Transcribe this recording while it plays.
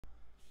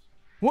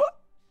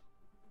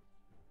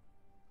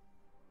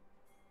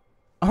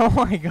Oh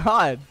my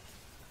god.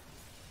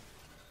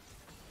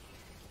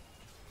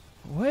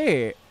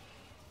 Wait.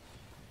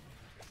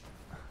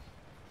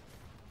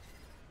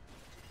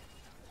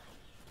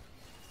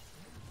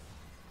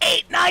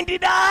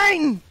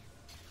 $8.99.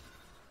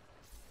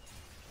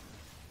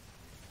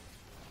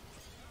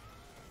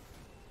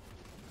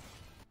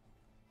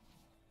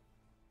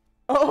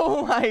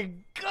 Oh my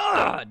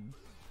god.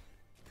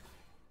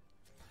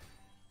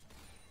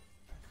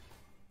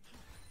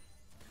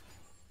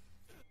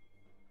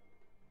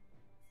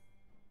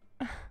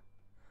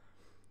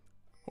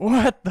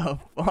 What the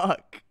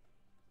fuck?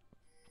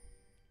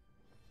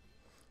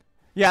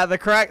 Yeah, the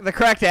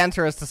correct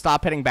answer is to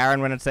stop hitting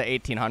Baron when it's at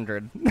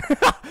 1800.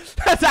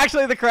 That's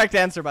actually the correct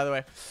answer, by the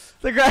way.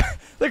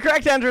 The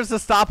correct answer is to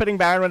stop hitting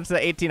Baron when it's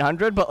at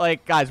 1800, but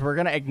like, guys, we're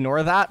gonna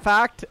ignore that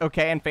fact,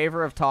 okay, in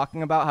favor of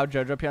talking about how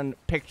jojopyun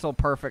pixel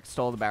perfect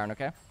stole the Baron,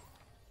 okay?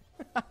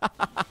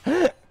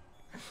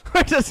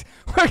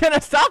 We're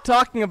gonna stop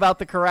talking about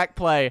the correct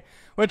play,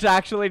 which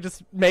actually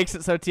just makes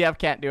it so TF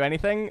can't do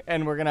anything,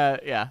 and we're gonna,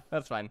 yeah,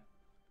 that's fine.